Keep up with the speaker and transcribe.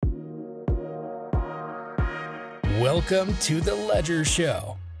Welcome to The Ledger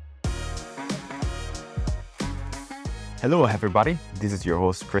Show. Hello, everybody. This is your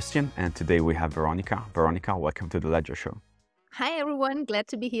host, Christian, and today we have Veronika. Veronika, welcome to The Ledger Show. Hi, everyone. Glad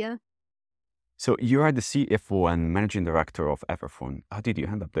to be here. So you are the CFO and Managing Director of Everphone. How did you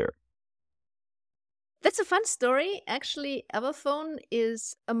end up there? That's a fun story. Actually, Everphone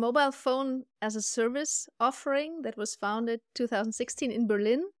is a mobile phone as a service offering that was founded 2016 in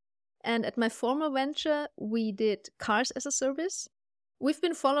Berlin. And at my former venture, we did cars as a service. We've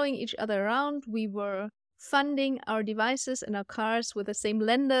been following each other around. We were funding our devices and our cars with the same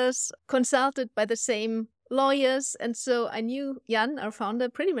lenders, consulted by the same lawyers. And so I knew Jan, our founder,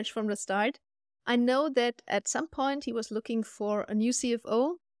 pretty much from the start. I know that at some point he was looking for a new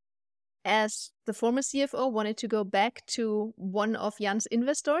CFO, as the former CFO wanted to go back to one of Jan's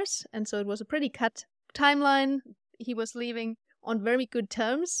investors. And so it was a pretty cut timeline. He was leaving on very good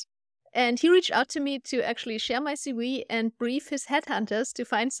terms. And he reached out to me to actually share my CV and brief his headhunters to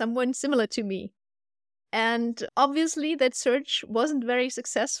find someone similar to me. And obviously that search wasn't very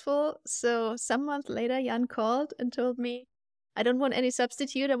successful. So some months later, Jan called and told me, I don't want any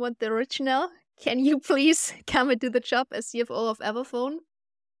substitute. I want the original. Can you please come and do the job as CFO of Everphone?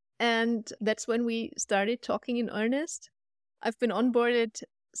 And that's when we started talking in earnest. I've been onboarded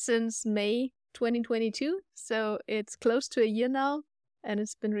since May 2022. So it's close to a year now. And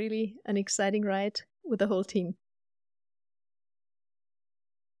it's been really an exciting ride with the whole team.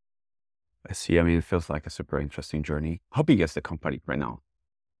 I see. I mean, it feels like a super interesting journey. How big is the company right now?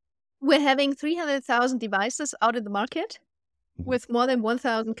 We're having 300,000 devices out in the market with more than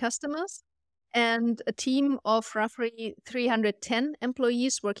 1,000 customers and a team of roughly 310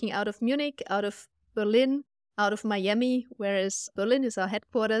 employees working out of Munich, out of Berlin, out of Miami, whereas Berlin is our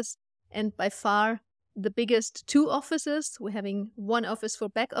headquarters. And by far, the biggest two offices. We're having one office for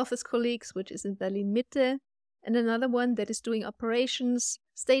back office colleagues, which is in Berlin Mitte, and another one that is doing operations,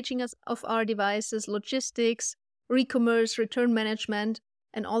 staging of our devices, logistics, re-commerce, return management,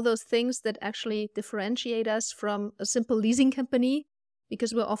 and all those things that actually differentiate us from a simple leasing company,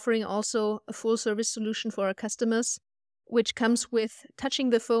 because we're offering also a full service solution for our customers, which comes with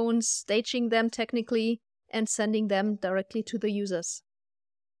touching the phones, staging them technically, and sending them directly to the users.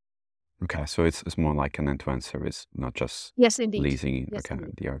 Okay, so it's more like an end-to-end service, not just Yes, indeed. leasing. Yes, Okay,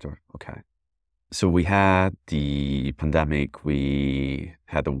 indeed. the hardware. Okay. So we had the pandemic, we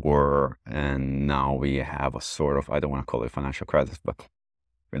had the war, and now we have a sort of, I don't want to call it financial crisis, but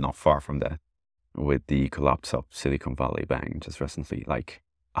we're not far from that with the collapse of Silicon Valley Bank just recently. Like,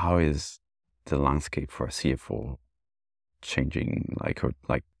 how is the landscape for a CFO changing? Like,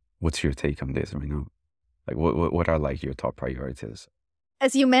 what's your take on this right now? Like, what are like your top priorities?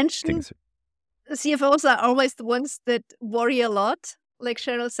 As you mentioned, Things. CFOs are always the ones that worry a lot. Like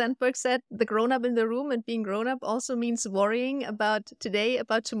Sheryl Sandberg said, the grown-up in the room, and being grown-up also means worrying about today,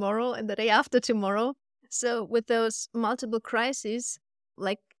 about tomorrow, and the day after tomorrow. So with those multiple crises,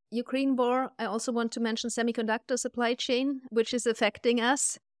 like Ukraine war, I also want to mention semiconductor supply chain, which is affecting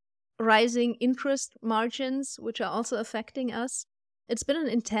us, rising interest margins, which are also affecting us. It's been an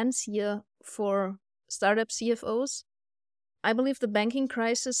intense year for startup CFOs. I believe the banking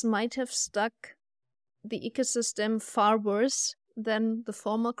crisis might have stuck the ecosystem far worse than the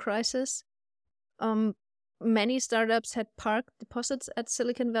former crisis. Many startups had parked deposits at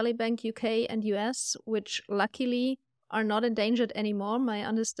Silicon Valley Bank UK and US, which luckily are not endangered anymore. My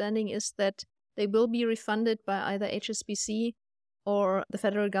understanding is that they will be refunded by either HSBC or the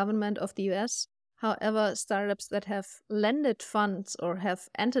federal government of the US. However, startups that have lended funds or have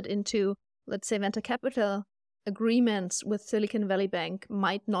entered into, let's say, venture capital agreements with Silicon Valley Bank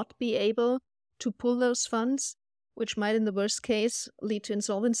might not be able to pull those funds, which might, in the worst case, lead to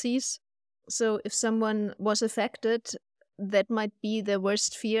insolvencies. So if someone was affected, that might be their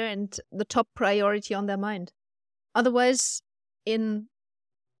worst fear and the top priority on their mind. Otherwise, in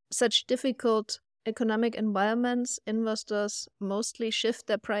such difficult economic environments, investors mostly shift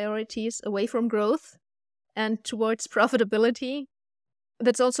their priorities away from growth and towards profitability.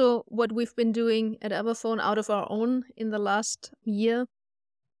 That's also what we've been doing at Everphone out of our own in the last year.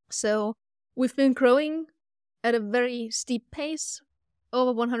 So we've been growing at a very steep pace,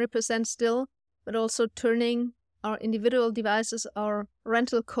 over 100% still, but also turning our individual devices, our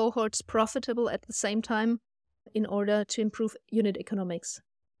rental cohorts profitable at the same time in order to improve unit economics.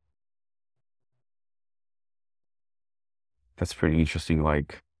 That's pretty interesting.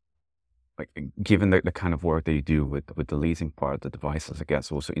 Like given the kind of work that you do with the leasing part, the devices, I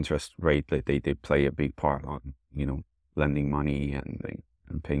guess also interest rate, they play a big part on, lending money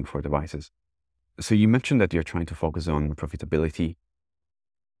and paying for devices. So you mentioned that you're trying to focus on profitability.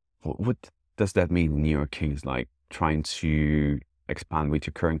 What does that mean in your case? Like trying to expand with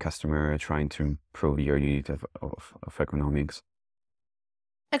your current customer, trying to improve your unit of economics?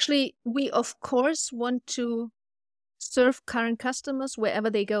 Actually, we of course want to serve current customers wherever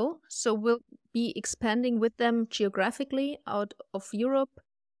they go. So we'll be expanding with them geographically out of Europe,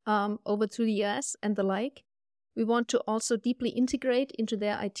 over to the US and the like. We want to also deeply integrate into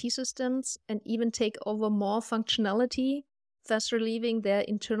their IT systems and even take over more functionality, thus relieving their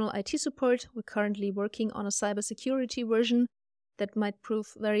internal IT support. We're currently working on a cybersecurity version that might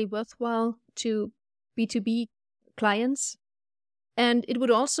prove very worthwhile to B2B clients. And it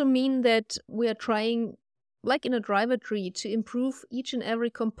would also mean that we are trying, like in a driver tree, to improve each and every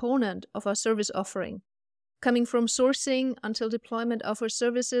component of our service offering, coming from sourcing until deployment of our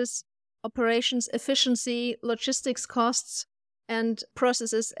services, operations efficiency, logistics costs, and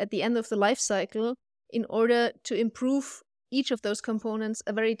processes at the end of the life cycle, in order to improve each of those components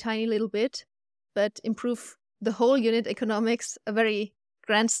a very tiny little bit, but improve the whole unit economics a very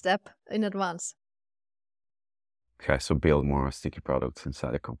grand step in advance. Okay, so build more sticky products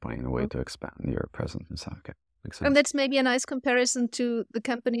inside the company in a way to expand your presence inside. Okay, makes sense. And that's maybe a nice comparison to the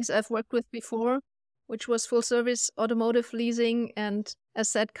companies I've worked with before, which was full service automotive leasing and, as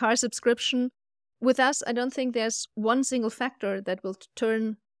said, car subscription. With us, I don't think there's one single factor that will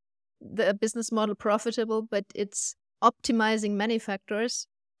turn the business model profitable, but it's optimizing many factors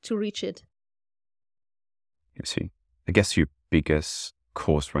to reach it. You see, I guess your biggest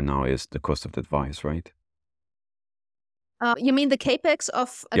cost right now is the cost of the device, right? You mean the capex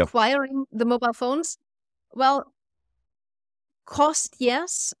of Yep. acquiring the mobile phones? Well, cost,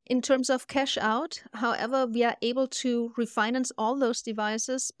 yes, in terms of cash out. However, we are able to refinance all those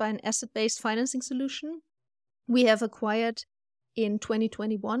devices by an asset-based financing solution. We have acquired in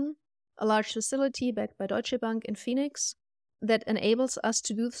 2021 a large facility backed by Deutsche Bank in Phoenix that enables us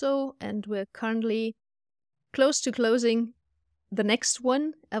to do so, and we're currently close to closing the next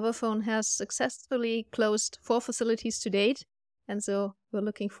one. Everphone has successfully closed 4 facilities to date, and so we're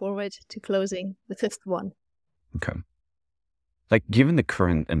looking forward to closing the 5th one. Okay. Like, given the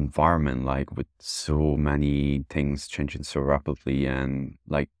current environment, like with so many things changing so rapidly, and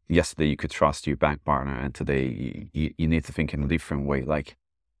like yesterday you could trust your bank partner, and today you need to think in a different way. Like,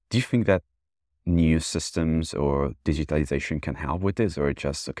 do you think that new systems or digitalization can help with this, or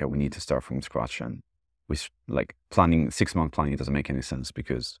just, okay, we need to start from scratch, and like planning, 6-month planning doesn't make any sense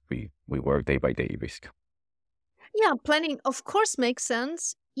because we work day by day, basically? Yeah, planning of course makes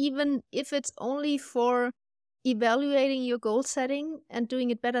sense, even if it's only for evaluating your goal setting and doing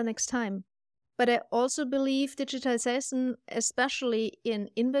it better next time. But I also believe digitization, especially in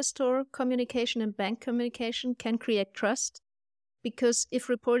investor communication and bank communication, can create trust. Because if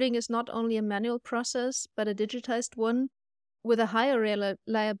reporting is not only a manual process, but a digitized one, with a higher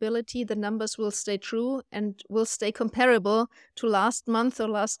reliability, the numbers will stay true and will stay comparable to last month or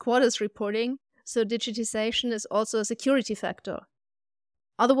last quarter's reporting. So digitization is also a security factor.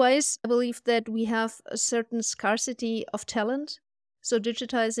 Otherwise, I believe that we have a certain scarcity of talent. So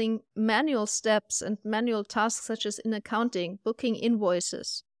digitizing manual steps and manual tasks, such as in accounting, booking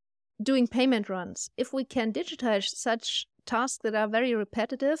invoices, doing payment runs, if we can digitize such tasks that are very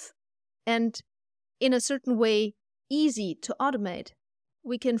repetitive and in a certain way easy to automate,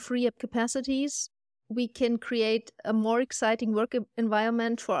 we can free up capacities, we can create a more exciting work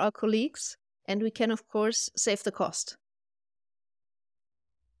environment for our colleagues, and we can, of course, save the cost.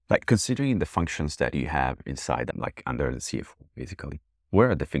 Like, considering the functions that you have inside, like under the CFO, basically,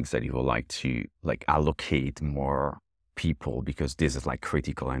 where are the things that you would like to like allocate more people, because this is like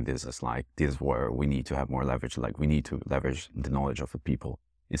critical, and this is where we need to have more leverage. Like, we need to leverage the knowledge of the people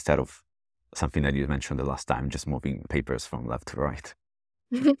instead of something that you mentioned the last time, just moving papers from left to right.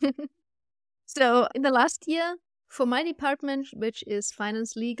 So in the last year, for my department, which is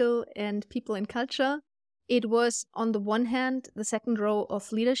finance, legal, and people and culture, it was on the one hand the second row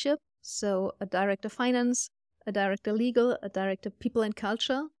of leadership, so a director finance, a director legal, a director people and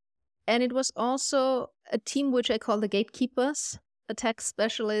culture. And it was also a team which I call the gatekeepers, a tax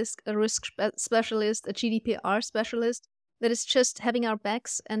specialist, a risk specialist, a GDPR specialist, that is just having our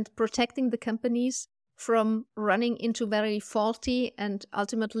backs and protecting the companies from running into very faulty and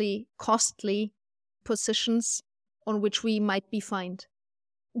ultimately costly positions on which we might be fined.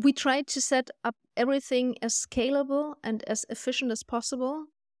 We tried to set up everything as scalable and as efficient as possible.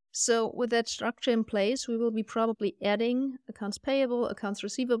 So with that structure in place, we will be probably adding accounts payable, accounts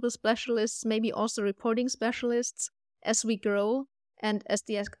receivable specialists, maybe also reporting specialists as we grow and as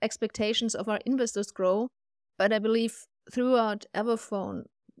the expectations of our investors grow. But I believe throughout Everphone,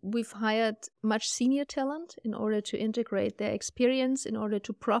 we've hired much senior talent in order to integrate their experience, in order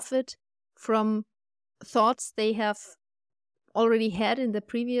to profit from thoughts they have already had in the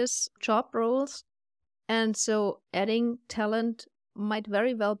previous job roles. And so adding talent might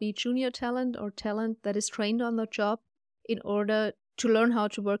very well be junior talent or talent that is trained on the job in order to learn how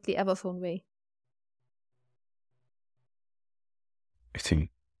to work the Everphone way. I see.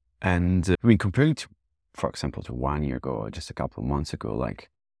 And I mean, comparing to, for example, to 1 year ago or just a couple of months ago, like,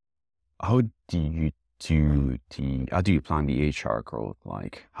 how do you plan the HR growth?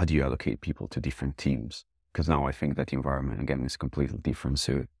 Like, how do you allocate people to different teams? Because now I think that the environment, again, is completely different.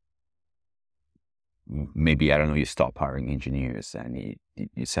 So maybe, I don't know, you stop hiring engineers and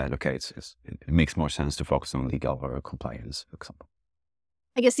you said, okay, it makes more sense to focus on legal or compliance, for example.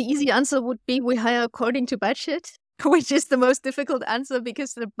 I guess the easy answer would be we hire according to budget, which is the most difficult answer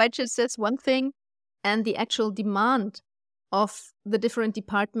because the budget says one thing and the actual demand of the different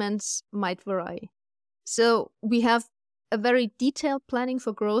departments might vary. So we have a very detailed planning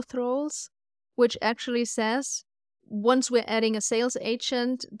for growth roles, which actually says once we're adding a sales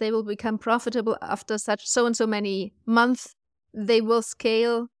agent, they will become profitable after so and so many months. They will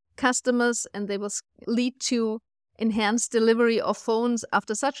scale customers and they will lead to enhanced delivery of phones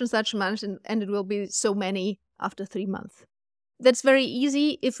after such and such months, and it will be so many after 3 months. That's very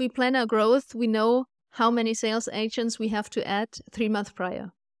easy. If we plan our growth, we know how many sales agents we have to add 3 months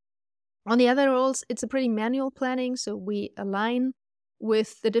prior. On the other roles, it's a pretty manual planning, so we align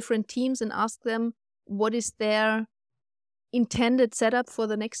with the different teams and ask them what is their intended setup for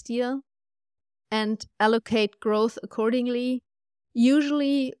the next year and allocate growth accordingly.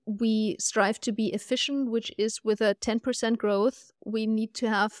 Usually we strive to be efficient, which is with a 10% growth, we need to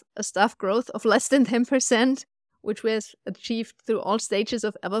have a staff growth of less than 10%, which we have achieved through all stages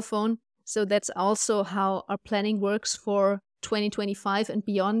of Everphone. So that's also how our planning works for 2025 and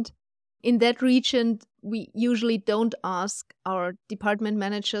beyond. In that region, we usually don't ask our department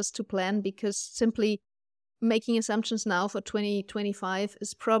managers to plan because simply making assumptions now for 2025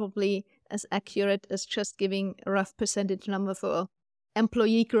 is probably as accurate as just giving a rough percentage number for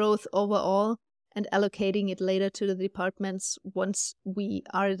employee growth overall and allocating it later to the departments once we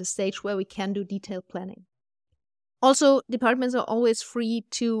are at a stage where we can do detailed planning. Also, departments are always free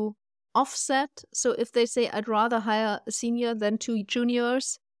to offset. So if they say, I'd rather hire a senior than 2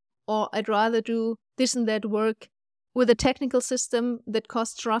 juniors, or I'd rather do this and that work with a technical system that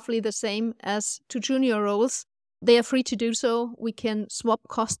costs roughly the same as 2 junior roles, they are free to do so. We can swap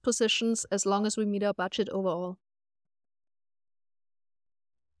cost positions as long as we meet our budget overall.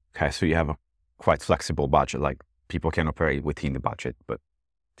 Okay, so you have a quite flexible budget, like people can operate within the budget, but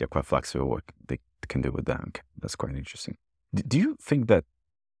they're quite flexible what they can do with that. Okay, that's quite interesting. Do you think that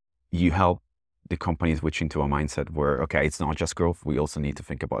you help the companies switch into a mindset where, okay, it's not just growth, we also need to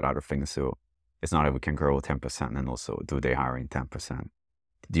think about other things. So it's not that we can grow 10% and also do they hiring 10%.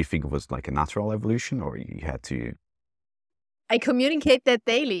 Do you think it was like a natural evolution or you had to? I communicate that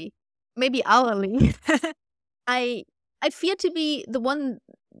daily, maybe hourly. I fear to be the one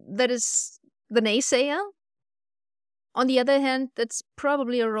that is the naysayer. On the other hand, that's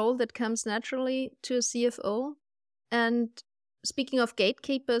probably a role that comes naturally to a CFO. And speaking of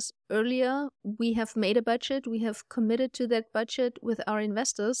gatekeepers earlier, we have made a budget. We have committed to that budget with our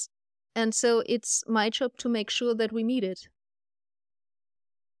investors. And so it's my job to make sure that we meet it.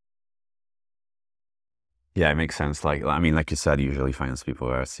 Yeah, it makes sense. Like, I mean, like you said, usually finance people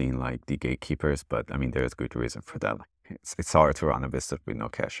are seen like the gatekeepers, but I mean, there's good reason for that. It's hard to run a business with no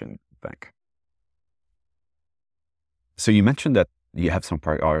cash in the bank. So you mentioned that you have some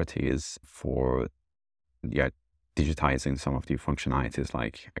priorities for digitizing some of the functionalities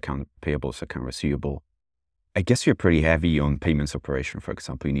like account payables, account receivable. I guess you're pretty heavy on payments operation. For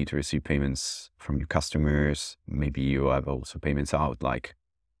example, you need to receive payments from your customers. Maybe you have also payments out. Like,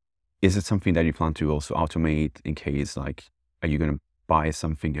 is it something that you plan to also automate in case, like, are you going to buy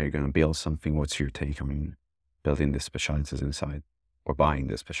something? Are you going to build something? What's your take on building the specialties inside or buying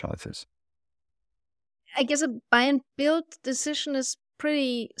the specialties? I guess a buy and build decision is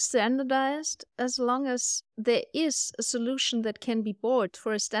pretty standardized as long as there is a solution that can be bought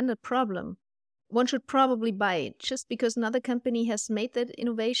for a standard problem. One should probably buy it. Just because another company has made that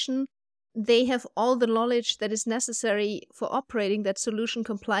innovation, they have all the knowledge that is necessary for operating that solution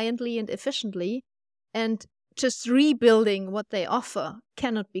compliantly and efficiently. And just rebuilding what they offer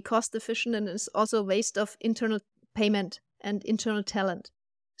cannot be cost efficient and is also a waste of internal payment and internal talent.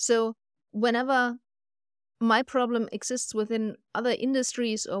 So whenever my problem exists within other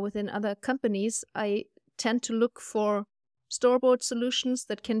industries or within other companies, I tend to look for store-bought solutions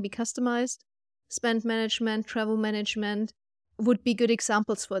that can be customized. Spend management, travel management would be good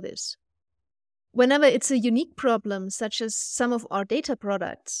examples for this. Whenever it's a unique problem, such as some of our data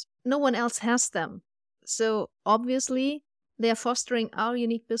products, no one else has them. So obviously, they are fostering our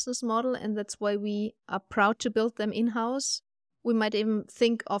unique business model, and that's why we are proud to build them in-house. We might even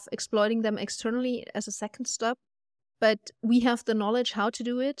think of exploiting them externally as a second step, but we have the knowledge how to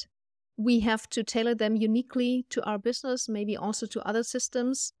do it. We have to tailor them uniquely to our business, maybe also to other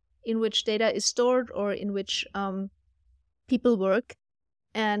systems in which data is stored or in which people work.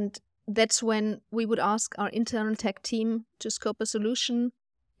 And that's when we would ask our internal tech team to scope a solution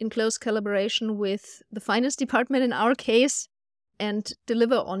in close collaboration with the finance department in our case, and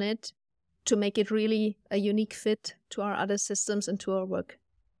deliver on it to make it really a unique fit to our other systems and to our work.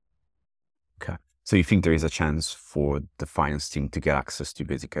 Okay. So you think there is a chance for the finance team to get access to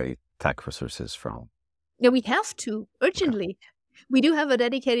basically tech resources from? Yeah, we have to urgently. Okay. We do have a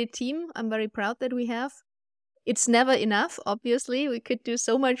dedicated team. I'm very proud that we have. It's never enough, obviously. We could do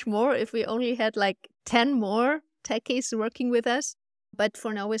so much more if we only had like 10 more techies working with us. But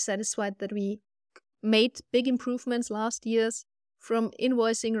for now, we're satisfied that we made big improvements last years, from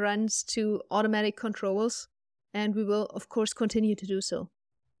invoicing runs to automatic controls. And we will, of course, continue to do so.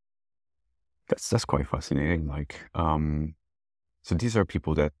 That's quite fascinating. So these are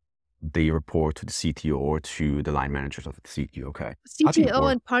people that they report to the CTO or to the line managers of the CTO. Okay.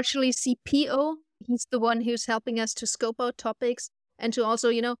 CTO and partially CPO. He's the one who's helping us to scope out topics and to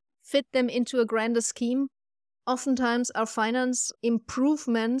also, fit them into a grander scheme. Oftentimes, our finance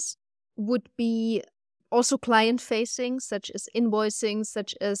improvements would be also client-facing, such as invoicing,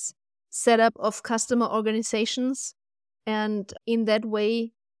 such as setup of customer organizations. And in that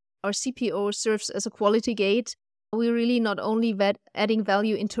way, our CPO serves as a quality gate. We're really not only adding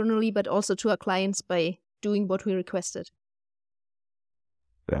value internally, but also to our clients by doing what we requested.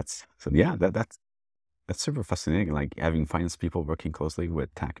 That's super fascinating. Like having finance people working closely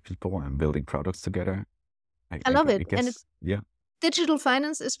with tech people and building products together. I love it. And digital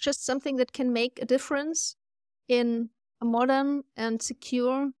finance is just something that can make a difference in a modern and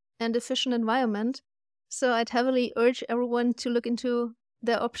secure and efficient environment. So I'd heavily urge everyone to look into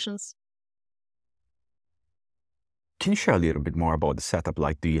their options. Can you share a little bit more about the setup?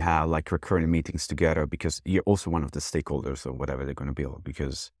 Like, do you have like recurring meetings together? Because you're also one of the stakeholders of whatever they're going to build,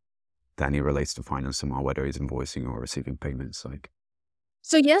 because then it relates to finance somehow, whether it's invoicing or receiving payments.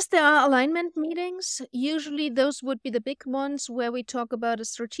 So yes, there are alignment meetings. Usually those would be the big ones where we talk about a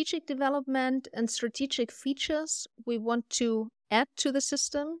strategic development and strategic features we want to add to the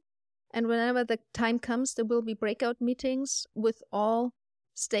system. And whenever the time comes, there will be breakout meetings with all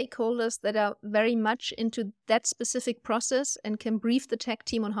stakeholders that are very much into that specific process and can brief the tech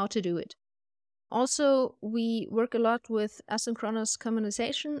team on how to do it. Also, we work a lot with asynchronous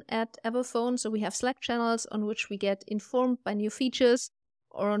communication at Everphone. So we have Slack channels on which we get informed by new features,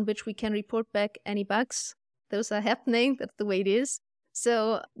 or on which we can report back any bugs. Those are happening. That's the way it is.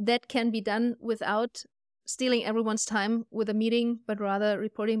 So that can be done without stealing everyone's time with a meeting, but rather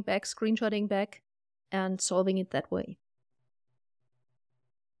reporting back, screenshotting back, and solving it that way.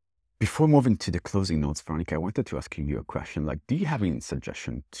 Before moving to the closing notes, Veronika, I wanted to ask you a question. Like, do you have any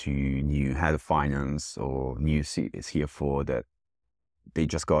suggestion to new head of finance or new CFO that they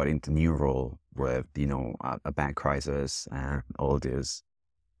just got into new role with, a bank crisis and all this,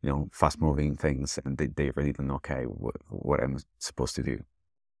 fast-moving things, and they really don't know, okay, what I'm supposed to do?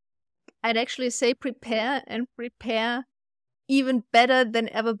 I'd actually say prepare even better than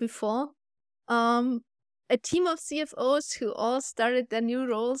ever before. A team of CFOs who all started their new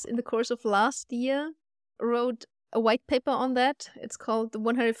roles in the course of last year wrote a white paper on that. It's called The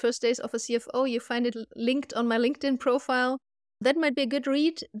 101st Days of a CFO. You find it linked on my LinkedIn profile. That might be a good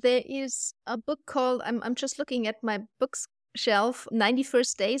read. There is a book called, I'm just looking at my bookshelf,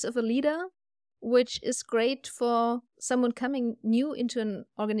 91st Days of a Leader, which is great for someone coming new into an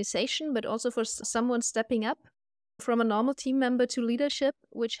organization, but also for someone stepping up from a normal team member to leadership,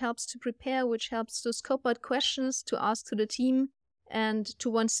 which helps to prepare, which helps to scope out questions to ask to the team and to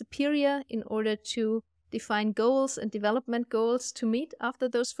one's superior in order to define goals and development goals to meet after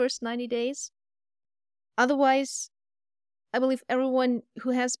those first 90 days. Otherwise, I believe everyone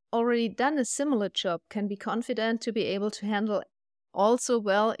who has already done a similar job can be confident to be able to handle also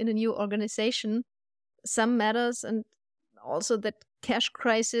well in a new organization some matters, and also that cash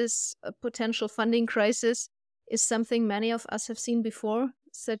crisis, a potential funding crisis, is something many of us have seen before,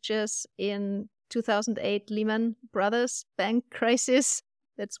 such as in 2008 Lehman Brothers bank crisis.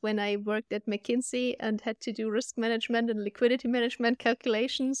 That's when I worked at McKinsey and had to do risk management and liquidity management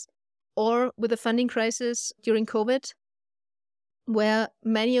calculations, or with a funding crisis during COVID, where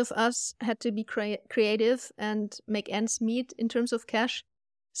many of us had to be creative and make ends meet in terms of cash.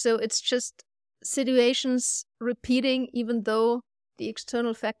 So it's just situations repeating, even though the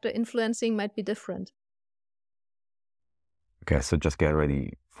external factor influencing might be different. Okay, so just get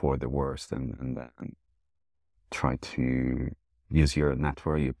ready for the worst and then try to use your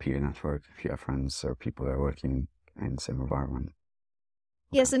network, your peer network, if you have friends or people that are working in the same environment.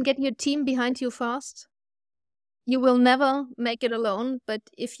 Yes, and get your team behind you fast. You will never make it alone, but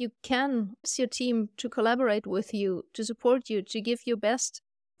if you can use your team to collaborate with you, to support you, to give your best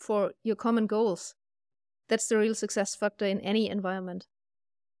for your common goals, that's the real success factor in any environment.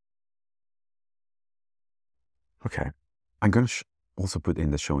 Okay. I'm going to also put in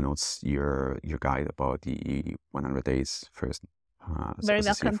the show notes your guide about the 100 days first. Very as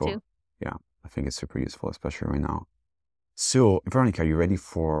a welcome CFO. too. Yeah, I think it's super useful, especially right now. So, Veronika, are you ready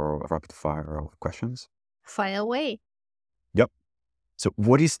for rapid fire of questions? Fire away. Yep. So,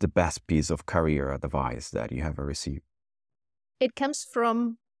 what is the best piece of career advice that you have ever received? It comes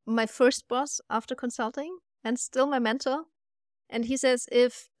from my first boss after consulting and still my mentor. And he says,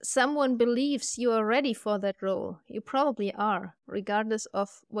 if someone believes you are ready for that role, you probably are, regardless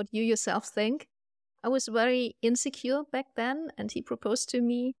of what you yourself think. I was very insecure back then, and he proposed to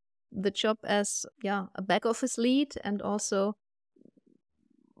me the job as a back office lead and also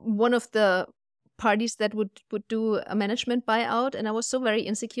one of the parties that would do a management buyout. And I was so very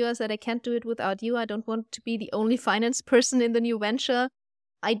insecure. I said, I can't do it without you. I don't want to be the only finance person in the new venture.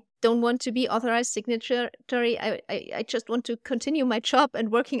 I don't want to be authorized signatory. I just want to continue my job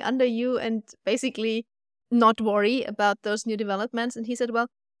and working under you and basically not worry about those new developments. And he said, well,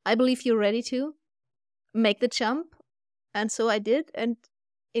 I believe you're ready to make the jump. And so I did. And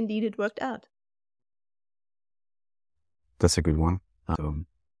indeed, it worked out. That's a good one.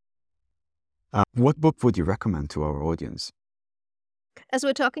 What book would you recommend to our audience? As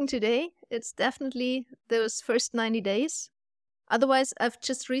we're talking today, it's definitely those first 90 days. Otherwise, I've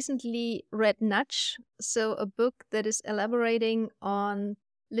just recently read Nudge, so a book that is elaborating on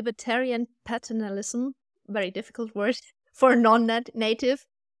libertarian paternalism, very difficult word for a non-native,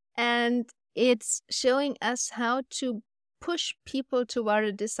 and it's showing us how to push people toward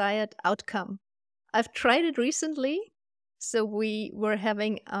a desired outcome. I've tried it recently, so we were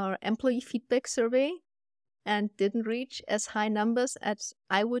having our employee feedback survey and didn't reach as high numbers as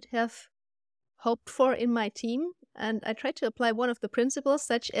I would have hoped for in my team. And I tried to apply one of the principles,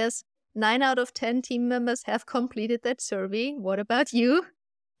 such as 9 out of 10 team members have completed that survey. What about you?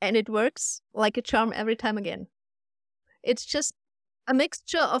 And it works like a charm every time again. It's just a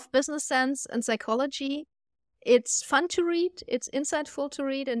mixture of business sense and psychology. It's fun to read, it's insightful to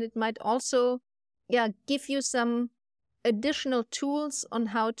read, and it might also give you some additional tools on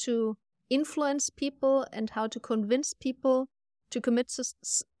how to influence people and how to convince people to commit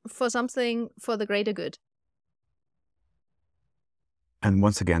for something for the greater good. And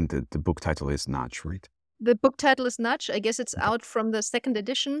once again, the book title is Nudge, right? The book title is Nudge. I guess it's out from the second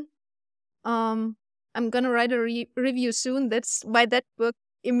edition. I'm going to write a review soon. That's why that book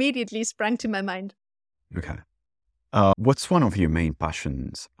immediately sprang to my mind. Okay. What's one of your main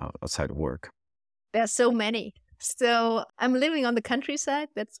passions outside of work? There's so many. So I'm living on the countryside.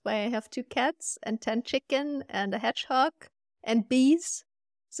 That's why I have 2 cats and 10 chicken and a hedgehog and bees.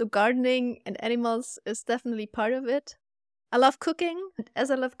 So gardening and animals is definitely part of it. I love cooking. And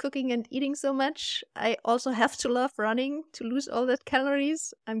as I love cooking and eating so much, I also have to love running to lose all that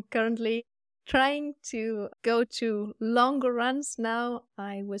calories. I'm currently trying to go to longer runs now.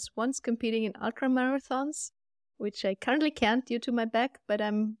 I was once competing in ultra marathons, which I currently can't due to my back, but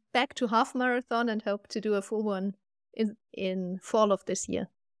I'm back to half marathon and hope to do a full one in fall of this year.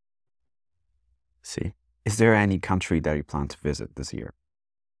 See, is there any country that you plan to visit this year?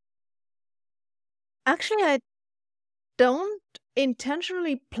 Actually, I don't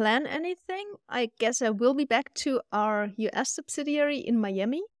intentionally plan anything. I guess I will be back to our US subsidiary in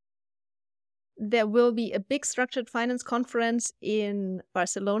Miami. There will be a big structured finance conference in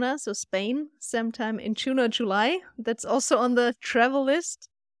Barcelona, so Spain, sometime in June or July. That's also on the travel list.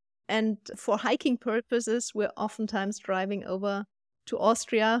 And for hiking purposes, we're oftentimes driving over to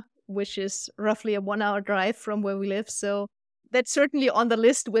Austria, which is roughly a 1-hour drive from where we live. So that's certainly on the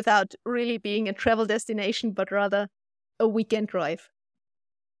list without really being a travel destination, but rather a weekend drive.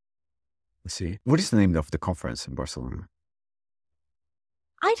 Let's see. What is the name of the conference in Barcelona?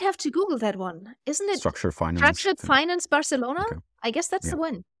 I'd have to Google that one. Isn't it Structured Finance? Structured Finance Barcelona? Okay. I guess that's the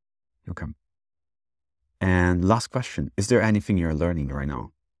one. Okay. And last question. Is there anything you're learning right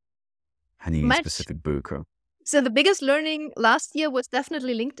now? Any specific book? So the biggest learning last year was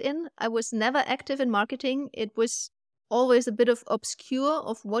definitely LinkedIn. I was never active in marketing. It was always a bit of obscure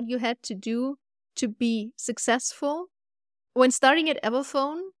of what you had to do to be successful. When starting at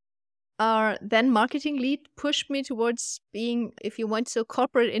Everphone, our then marketing lead pushed me towards being, if you want, so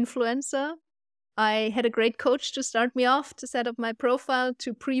corporate influencer. I had a great coach to start me off, to set up my profile,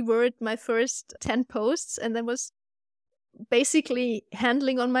 to pre-word my first 10 posts, and then was basically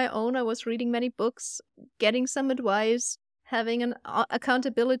handling on my own. I was reading many books, getting some advice, having an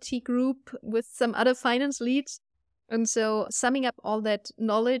accountability group with some other finance leads. And so summing up all that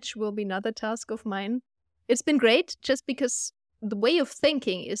knowledge will be another task of mine. It's been great just because the way of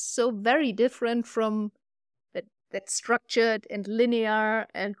thinking is so very different from that structured and linear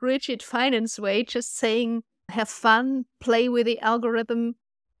and rigid finance way, just saying, have fun, play with the algorithm.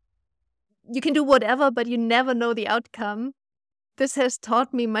 You can do whatever, but you never know the outcome. This has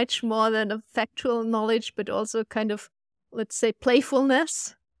taught me much more than a factual knowledge, but also kind of, let's say,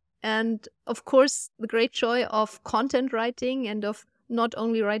 playfulness. And of course, the great joy of content writing and of not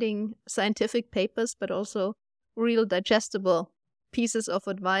only writing scientific papers, but also real digestible pieces of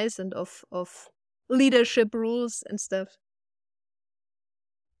advice and of leadership rules and stuff.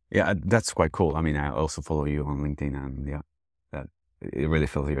 Yeah, that's quite cool. I mean, I also follow you on LinkedIn, and yeah, that it really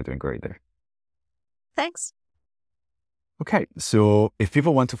feels you're doing great there. Thanks. Okay, so if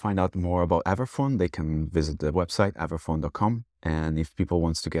people want to find out more about Everphone, they can visit the website everphone.com. And if people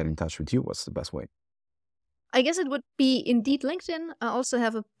want to get in touch with you, what's the best way? I guess it would be indeed LinkedIn. I also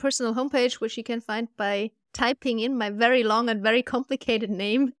have a personal homepage, which you can find by typing in my very long and very complicated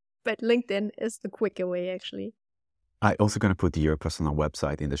name. But LinkedIn is the quicker way, actually. I'm also going to put your personal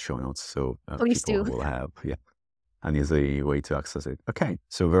website in the show notes, so Please people do. will have an easy way to access it. Okay,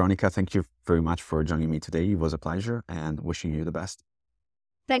 so Veronika, thank you very much for joining me today. It was a pleasure, and wishing you the best.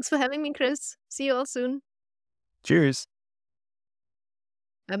 Thanks for having me, Chris. See you all soon. Cheers.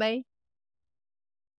 Bye-bye.